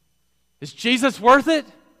 Is Jesus worth it?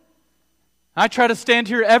 I try to stand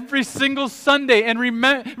here every single Sunday and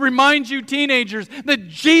remind you teenagers that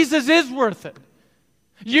Jesus is worth it.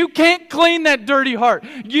 You can't clean that dirty heart.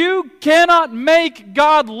 You cannot make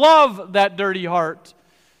God love that dirty heart.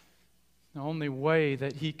 The only way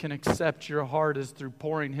that He can accept your heart is through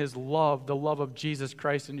pouring His love, the love of Jesus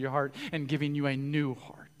Christ, into your heart and giving you a new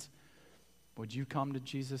heart. Would you come to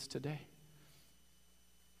Jesus today?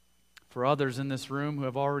 For others in this room who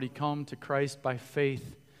have already come to Christ by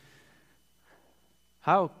faith,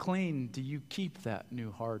 how clean do you keep that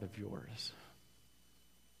new heart of yours?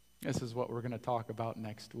 This is what we're going to talk about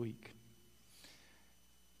next week.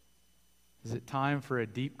 Is it time for a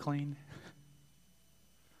deep clean?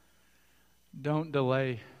 Don't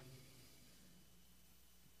delay.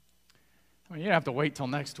 I mean, you don't have to wait till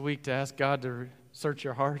next week to ask God to search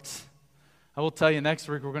your hearts. I will tell you next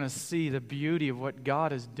week we're going to see the beauty of what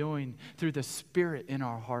God is doing through the Spirit in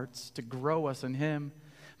our hearts to grow us in Him.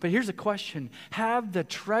 But here's a question. Have the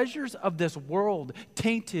treasures of this world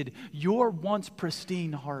tainted your once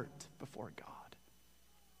pristine heart before God?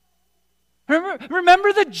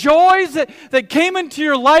 Remember the joys that came into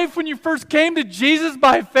your life when you first came to Jesus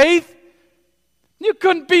by faith? You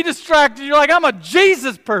couldn't be distracted. You're like, I'm a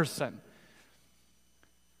Jesus person.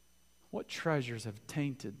 What treasures have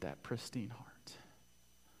tainted that pristine heart?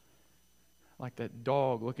 Like that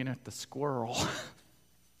dog looking at the squirrel.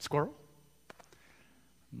 Squirrel?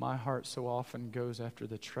 My heart so often goes after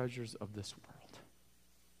the treasures of this world.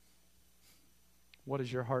 What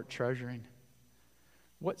is your heart treasuring?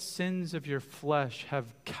 What sins of your flesh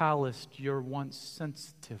have calloused your once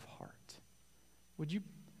sensitive heart? Would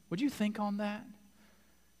you think on that?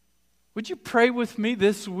 Would you pray with me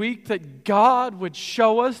this week that God would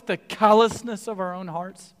show us the callousness of our own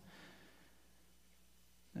hearts?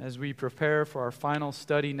 As we prepare for our final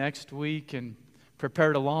study next week and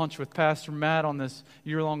prepare to launch with Pastor Matt on this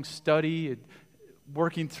year-long study,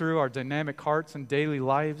 working through our dynamic hearts and daily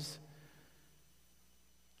lives,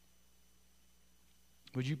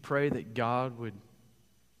 would you pray that God would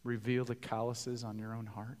reveal the calluses on your own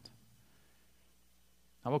heart?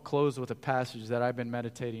 I will close with a passage that I've been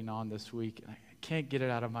meditating on this week. I can't get it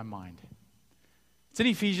out of my mind. It's in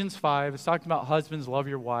Ephesians 5. It's talking about husbands, love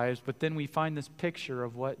your wives. But then we find this picture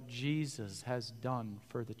of what Jesus has done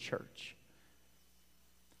for the church.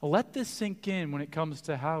 Let this sink in when it comes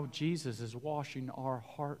to how Jesus is washing our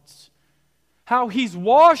hearts. How He's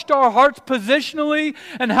washed our hearts positionally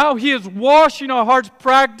and how He is washing our hearts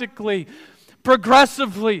practically,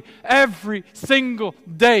 progressively, every single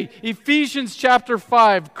day. Ephesians chapter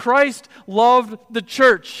 5, Christ loved the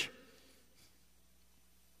church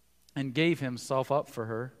and gave Himself up for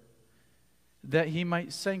her, that He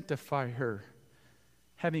might sanctify her,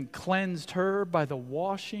 having cleansed her by the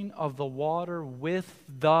washing of the water with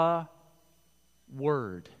the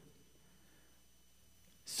Word,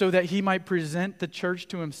 so that He might present the church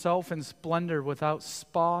to Himself in splendor, without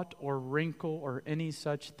spot or wrinkle or any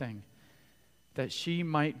such thing, that she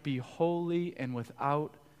might be holy and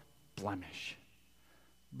without blemish.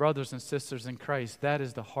 Brothers and sisters in Christ, that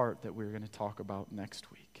is the heart that we're going to talk about next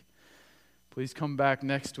week. Please come back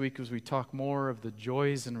next week as we talk more of the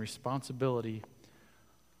joys and responsibility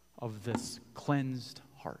of this cleansed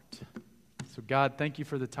heart. So God, thank You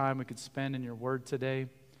for the time we could spend in Your Word today.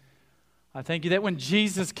 I thank You that when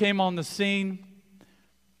Jesus came on the scene,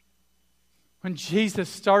 when Jesus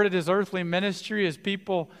started His earthly ministry, as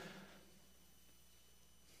people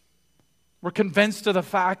were convinced of the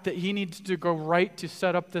fact that He needed to go right to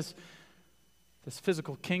set up this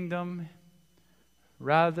physical kingdom,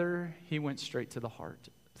 rather, He went straight to the heart.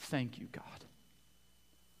 Thank You, God.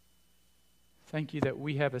 Thank You that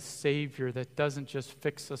we have a Savior that doesn't just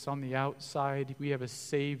fix us on the outside. We have a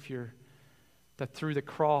Savior that through the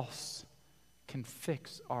cross can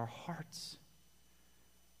fix our hearts.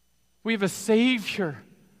 We have a Savior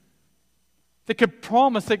that could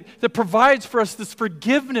promise, that provides for us this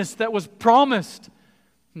forgiveness that was promised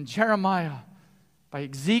in Jeremiah, by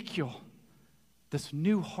Ezekiel, this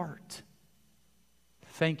new heart.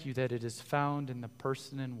 Thank You that it is found in the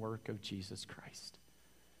person and work of Jesus Christ.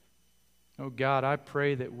 Oh God, I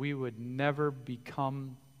pray that we would never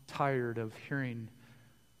become tired of hearing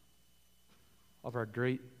of our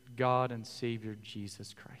great God and Savior,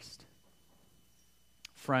 Jesus Christ.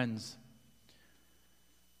 Friends,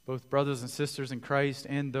 both brothers and sisters in Christ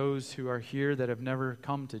and those who are here that have never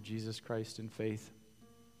come to Jesus Christ in faith,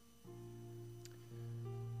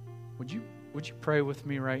 would you pray with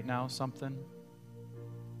me right now something?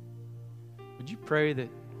 Would you pray that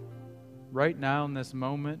right now in this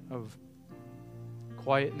moment of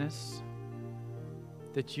quietness,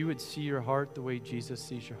 that you would see your heart the way Jesus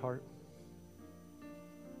sees your heart?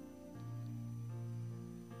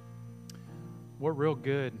 We're real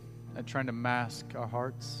good at trying to mask our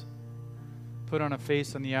hearts, put on a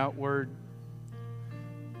face on the outward,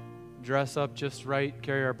 dress up just right,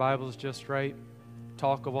 carry our Bibles just right,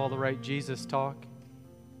 talk of all the right Jesus talk.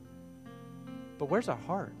 But where's our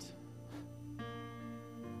heart?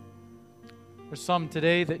 There's some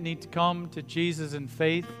today that need to come to Jesus in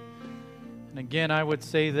faith. And again, I would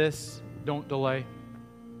say this, don't delay.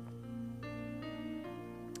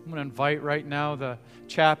 I'm going to invite right now the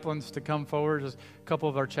chaplains to come forward. Just a couple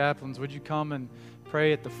of our chaplains, would you come and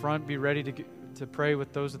pray at the front? Be ready to pray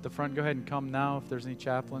with those at the front. Go ahead and come now if there's any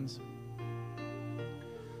chaplains.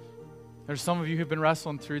 There's some of you who've been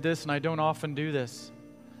wrestling through this, and I don't often do this.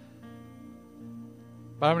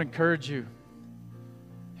 But I would encourage you,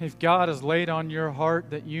 if God has laid on your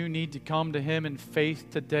heart that you need to come to Him in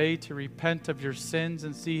faith today to repent of your sins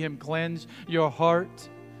and see Him cleanse your heart,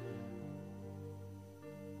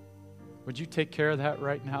 would you take care of that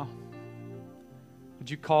right now? Would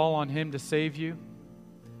you call on Him to save you?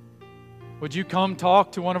 Would you come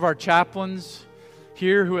talk to one of our chaplains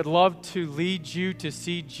here who would love to lead you to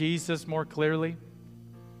see Jesus more clearly?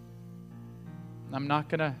 I'm not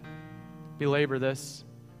going to belabor this,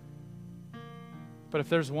 but if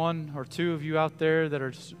there's one or two of you out there that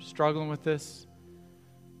are struggling with this,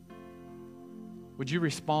 would you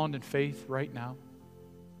respond in faith right now?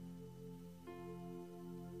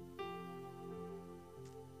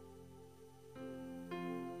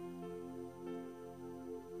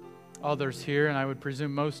 Others here, and I would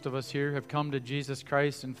presume most of us here, have come to Jesus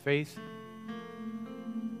Christ in faith.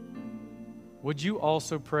 Would you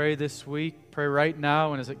also pray this week, pray right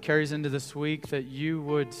now, and as it carries into this week, that you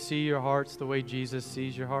would see your hearts the way Jesus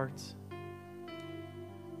sees your hearts?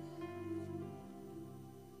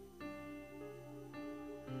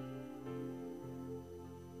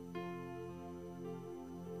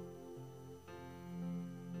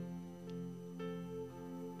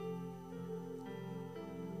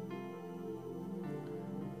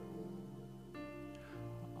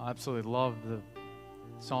 I absolutely love the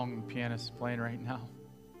song the pianist is playing right now.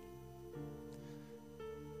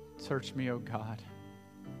 Search me, O God,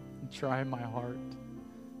 and try my heart.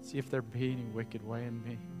 See if there be any wicked way in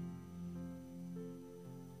me.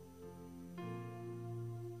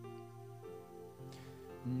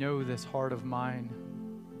 Know this heart of mine.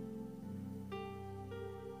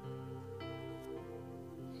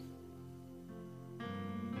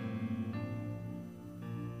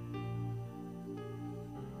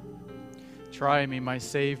 Try me, my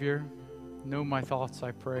Savior. Know my thoughts,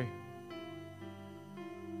 I pray.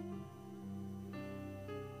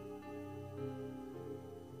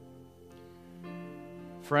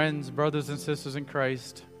 Friends, brothers and sisters in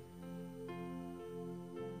Christ,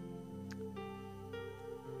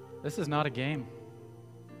 this is not a game.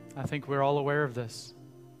 I think we're all aware of this.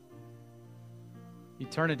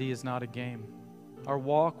 Eternity is not a game. Our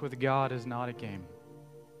walk with God is not a game.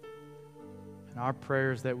 And our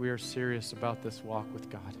prayer is that we are serious about this walk with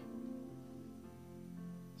God.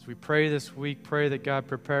 As we pray this week, pray that God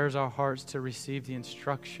prepares our hearts to receive the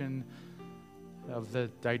instruction of the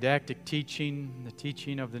didactic teaching, the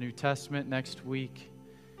teaching of the New Testament next week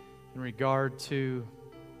in regard to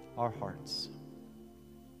our hearts.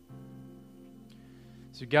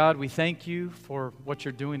 So God, we thank you for what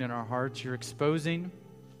you're doing in our hearts. You're exposing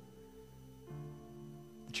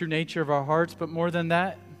the true nature of our hearts, but more than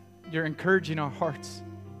that, you're encouraging our hearts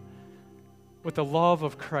with the love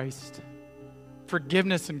of Christ,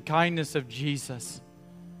 forgiveness and kindness of Jesus.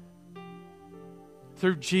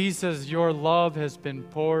 Through Jesus, your love has been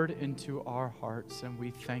poured into our hearts, and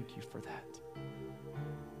we thank you for that.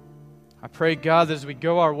 I pray, God, that as we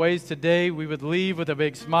go our ways today, we would leave with a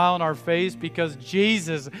big smile on our face because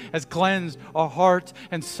Jesus has cleansed our hearts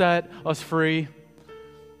and set us free.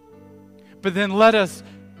 But then let us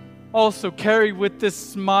also carry with this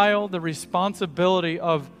smile the responsibility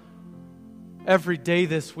of every day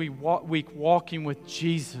this week walking with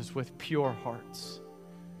Jesus with pure hearts.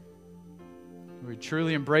 We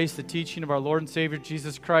truly embrace the teaching of our Lord and Savior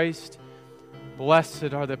Jesus Christ.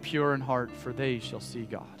 Blessed are the pure in heart, for they shall see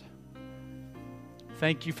God.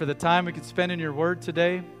 Thank you for the time we could spend in your word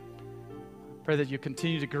today. Pray that you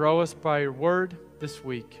continue to grow us by your word this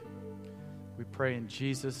week. We pray in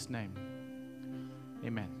Jesus' name.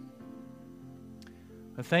 Amen.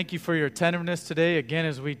 Well, thank you for your attentiveness today. Again,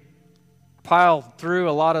 as we pile through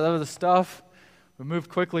a lot of other stuff, we move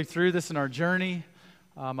quickly through this in our journey.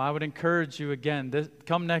 I would encourage you again,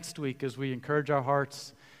 come next week as we encourage our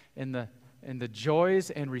hearts in the joys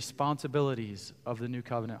and responsibilities of the New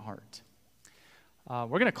Covenant heart.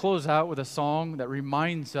 We're going to close out with a song that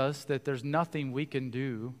reminds us that there's nothing we can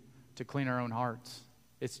do to clean our own hearts.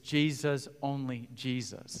 It's Jesus, only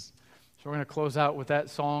Jesus. So we're going to close out with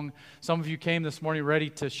that song. Some of you came this morning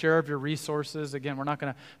ready to share of your resources. Again, we're not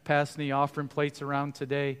going to pass any offering plates around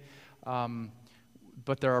today,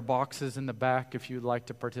 but there are boxes in the back if you'd like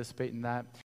to participate in that.